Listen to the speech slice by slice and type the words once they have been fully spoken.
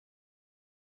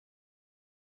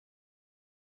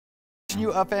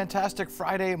You a fantastic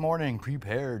Friday morning,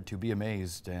 prepared to be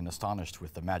amazed and astonished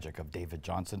with the magic of David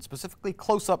Johnson, specifically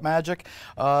close-up magic.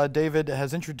 David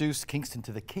has introduced Kingston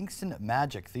to the Kingston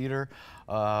Magic Theatre.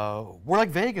 We're like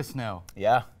Vegas now.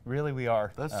 Yeah, really we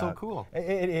are. That's so cool.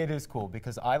 It is cool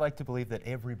because I like to believe that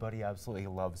everybody absolutely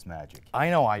loves magic. I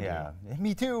know I do. Yeah,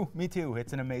 me too, me too.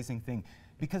 It's an amazing thing.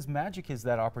 Because magic is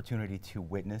that opportunity to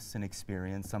witness and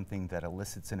experience something that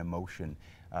elicits an emotion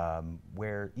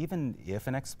where even if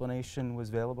an explanation was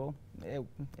available,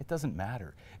 it doesn't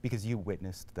matter because you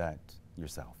witnessed that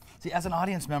yourself. See, as an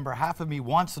audience member, half of me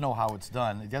wants to know how it's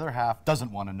done. The other half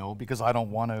doesn't want to know because I don't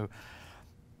want to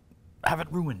have it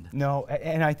ruined. No,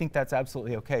 and I think that's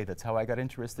absolutely okay. That's how I got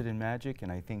interested in magic,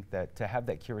 and I think that to have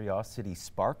that curiosity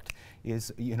sparked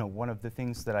is, one of the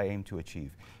things that I aim to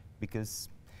achieve. Because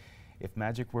if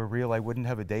magic were real, I wouldn't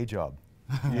have a day job.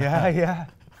 Yeah.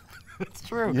 It's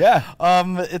true. Yeah.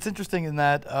 It's interesting in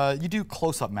that you do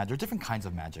close-up magic. There's different kinds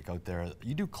of magic out there.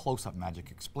 You do close-up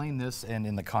magic. Explain this and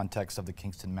in the context of the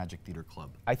Kingston Magic Theatre Club.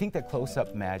 I think that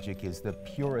close-up magic is the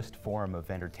purest form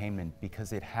of entertainment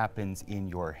because it happens in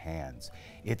your hands.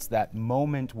 It's that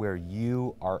moment where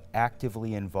you are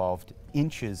actively involved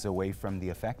inches away from the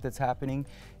effect that's happening,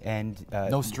 and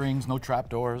no strings, no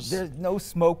trapdoors. There's no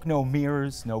smoke, no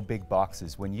mirrors, no big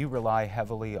boxes. When you rely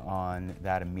heavily on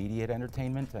that immediate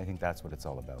entertainment, I think that's what it's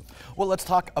all about. Well, let's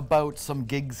talk about some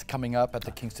gigs coming up at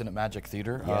the Kingston Magic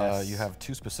Theatre. Yes. You have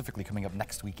two specifically coming up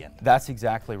next weekend. That's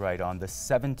exactly right. On the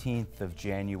 17th of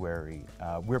January,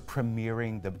 we're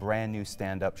premiering the brand new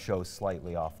stand-up show,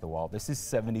 Slightly Off the Wall. This is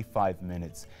 75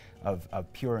 minutes of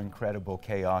pure incredible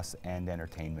chaos and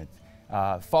entertainment.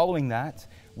 Following that,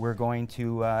 we're going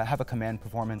to have a command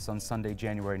performance on Sunday,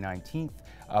 January 19th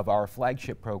of our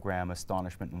flagship program,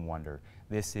 Astonishment and Wonder.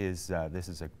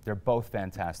 They're both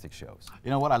fantastic shows.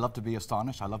 You know what? I love to be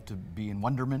astonished. I love to be in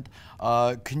wonderment.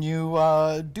 Can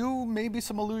you do maybe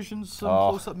some illusions, some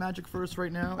close-up magic for us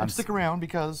right now? And stick around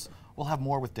because we'll have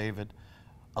more with David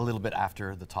a little bit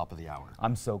after the top of the hour.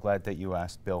 I'm so glad that you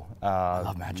asked, Bill. I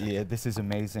love magic. Yeah, this is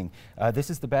amazing. This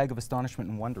is the bag of astonishment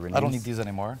and wonder. And I don't need these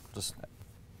anymore. Just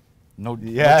no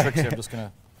tricks here. I'm just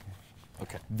gonna.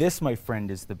 Okay. This, my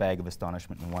friend, is the bag of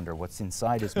astonishment and wonder. What's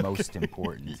inside is most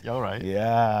important. All right.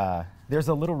 Yeah. There's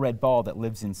a little red ball that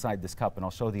lives inside this cup, and I'll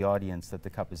show the audience that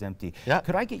the cup is empty. Yeah.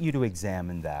 Could I get you to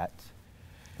examine that?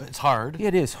 It's hard.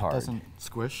 It is hard. It doesn't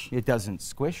squish. It doesn't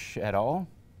squish at all.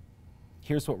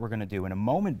 Here's what we're going to do. In a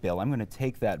moment, Bill, I'm going to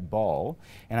take that ball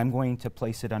and I'm going to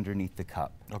place it underneath the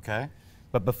cup. Okay.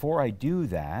 But before I do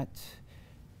that,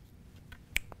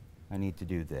 I need to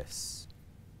do this.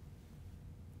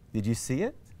 Did you see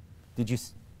it? Did you?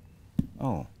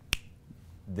 Oh,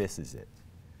 this is it.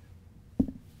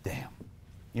 Damn.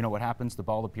 You know what happens? The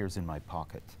ball appears in my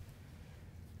pocket.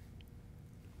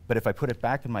 But if I put it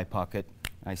back in my pocket,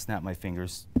 I snap my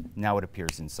fingers, now it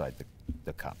appears inside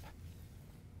the cup.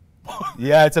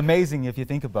 Yeah, it's amazing if you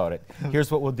think about it.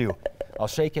 Here's what we'll do. I'll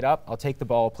shake it up, I'll take the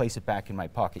ball, place it back in my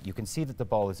pocket. You can see that the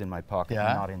ball is in my pocket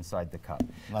and not inside the cup.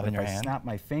 Not in your hand. If I snap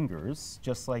my fingers,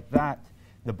 just like that,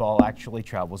 the ball actually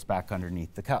travels back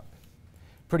underneath the cup.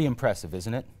 Pretty impressive,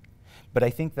 isn't it? But I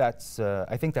think that's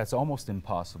almost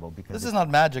impossible because this is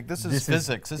not magic. This is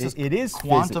physics. It is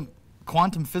quantum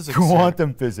physics.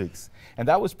 Quantum physics. And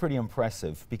that was pretty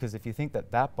impressive because if you think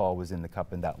that that ball was in the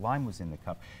cup and that lime was in the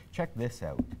cup, check this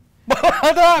out.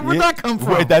 Where'd that come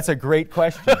from? That's a great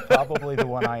question. Probably the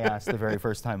one I asked the very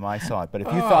first time I saw it. But if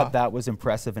you thought that was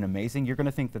impressive and amazing, you're going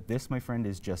to think that this, my friend,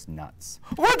 is just nuts.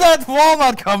 Where'd that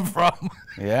walnut come from?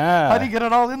 Yeah. How do you get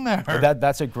it all in there?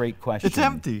 That's a great question. It's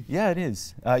empty. Yeah, it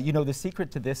is. You know, the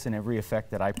secret to this and every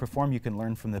effect that I perform, you can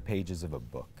learn from the pages of a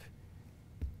book.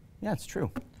 Yeah, it's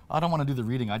true. I don't want to do the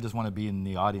reading. I just want to be in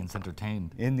the audience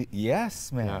entertained.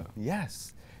 Yes, man. Yeah.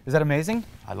 Yes. Is that amazing?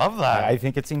 I love that. I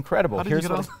think it's incredible. How did you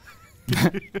get all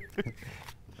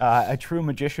a true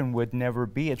magician would never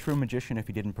be a true magician if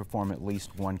he didn't perform at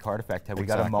least one card effect. Have we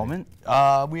got a moment?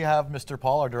 We have Mr.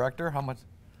 Paul, our director. How much?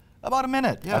 About a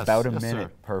minute, yes. About a minute,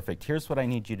 sir. Perfect. Here's what I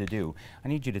need you to do. I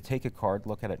need you to take a card,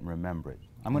 look at it, and remember it.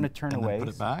 I'm going to turn away. Then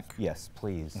put it back? Yes,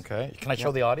 please. Okay. Can I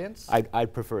show the audience?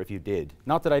 I'd prefer if you did.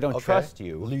 Not that I don't trust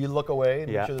you. Will you look away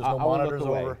and make sure there's no monitors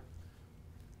over?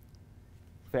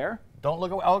 Fair? Don't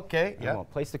look away. Okay. Yeah. We'll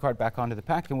place the card back onto the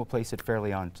pack and we'll place it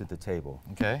fairly onto the table.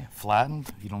 Okay. Flattened.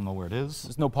 You don't know where it is.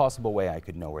 There's no possible way I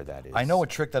could know where that is. I know a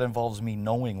trick that involves me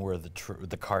knowing where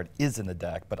the card is in the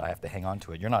deck, but I have to hang on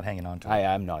to it. You're not hanging on to it.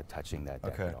 I'm not touching that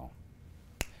deck at all.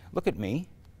 Look at me.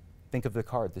 Think of the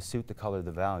card, the suit, the color,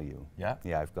 the value. Yeah.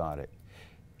 Yeah, I've got it.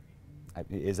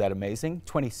 Is that amazing?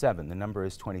 27, the number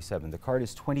is 27. The card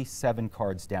is 27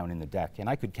 cards down in the deck. And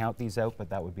I could count these out, but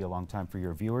that would be a long time for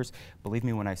your viewers. Believe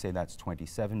me when I say that's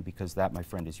 27, because that, my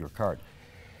friend, is your card.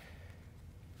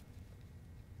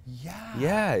 Yeah.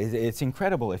 Yeah, it's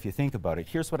incredible if you think about it.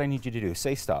 Here's what I need you to do.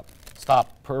 Say stop.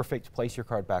 Stop. Perfect. Place your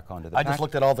card back onto the I pack. just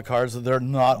looked at all the cards. They're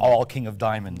not all King of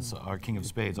Diamonds or King of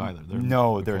Spades either.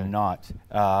 No, they're not.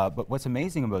 But what's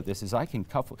amazing about this is I can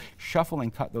shuffle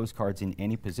and cut those cards in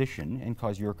any position and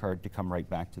cause your card to come right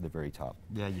back to the very top.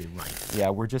 Yeah, you're right. Yeah,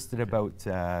 we're just at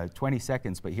about 20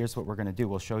 seconds, but here's what we're going to do.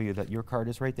 We'll show you that your card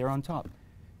is right there on top.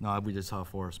 No, we just saw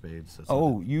 4 of spades. That's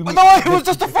Oh, not you it. No, it was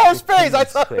just a 4 of spades. I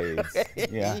thought. Spades.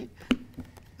 Yeah.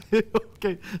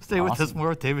 Okay, stay with us Awesome. more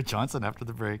with David Johnson after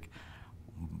the break.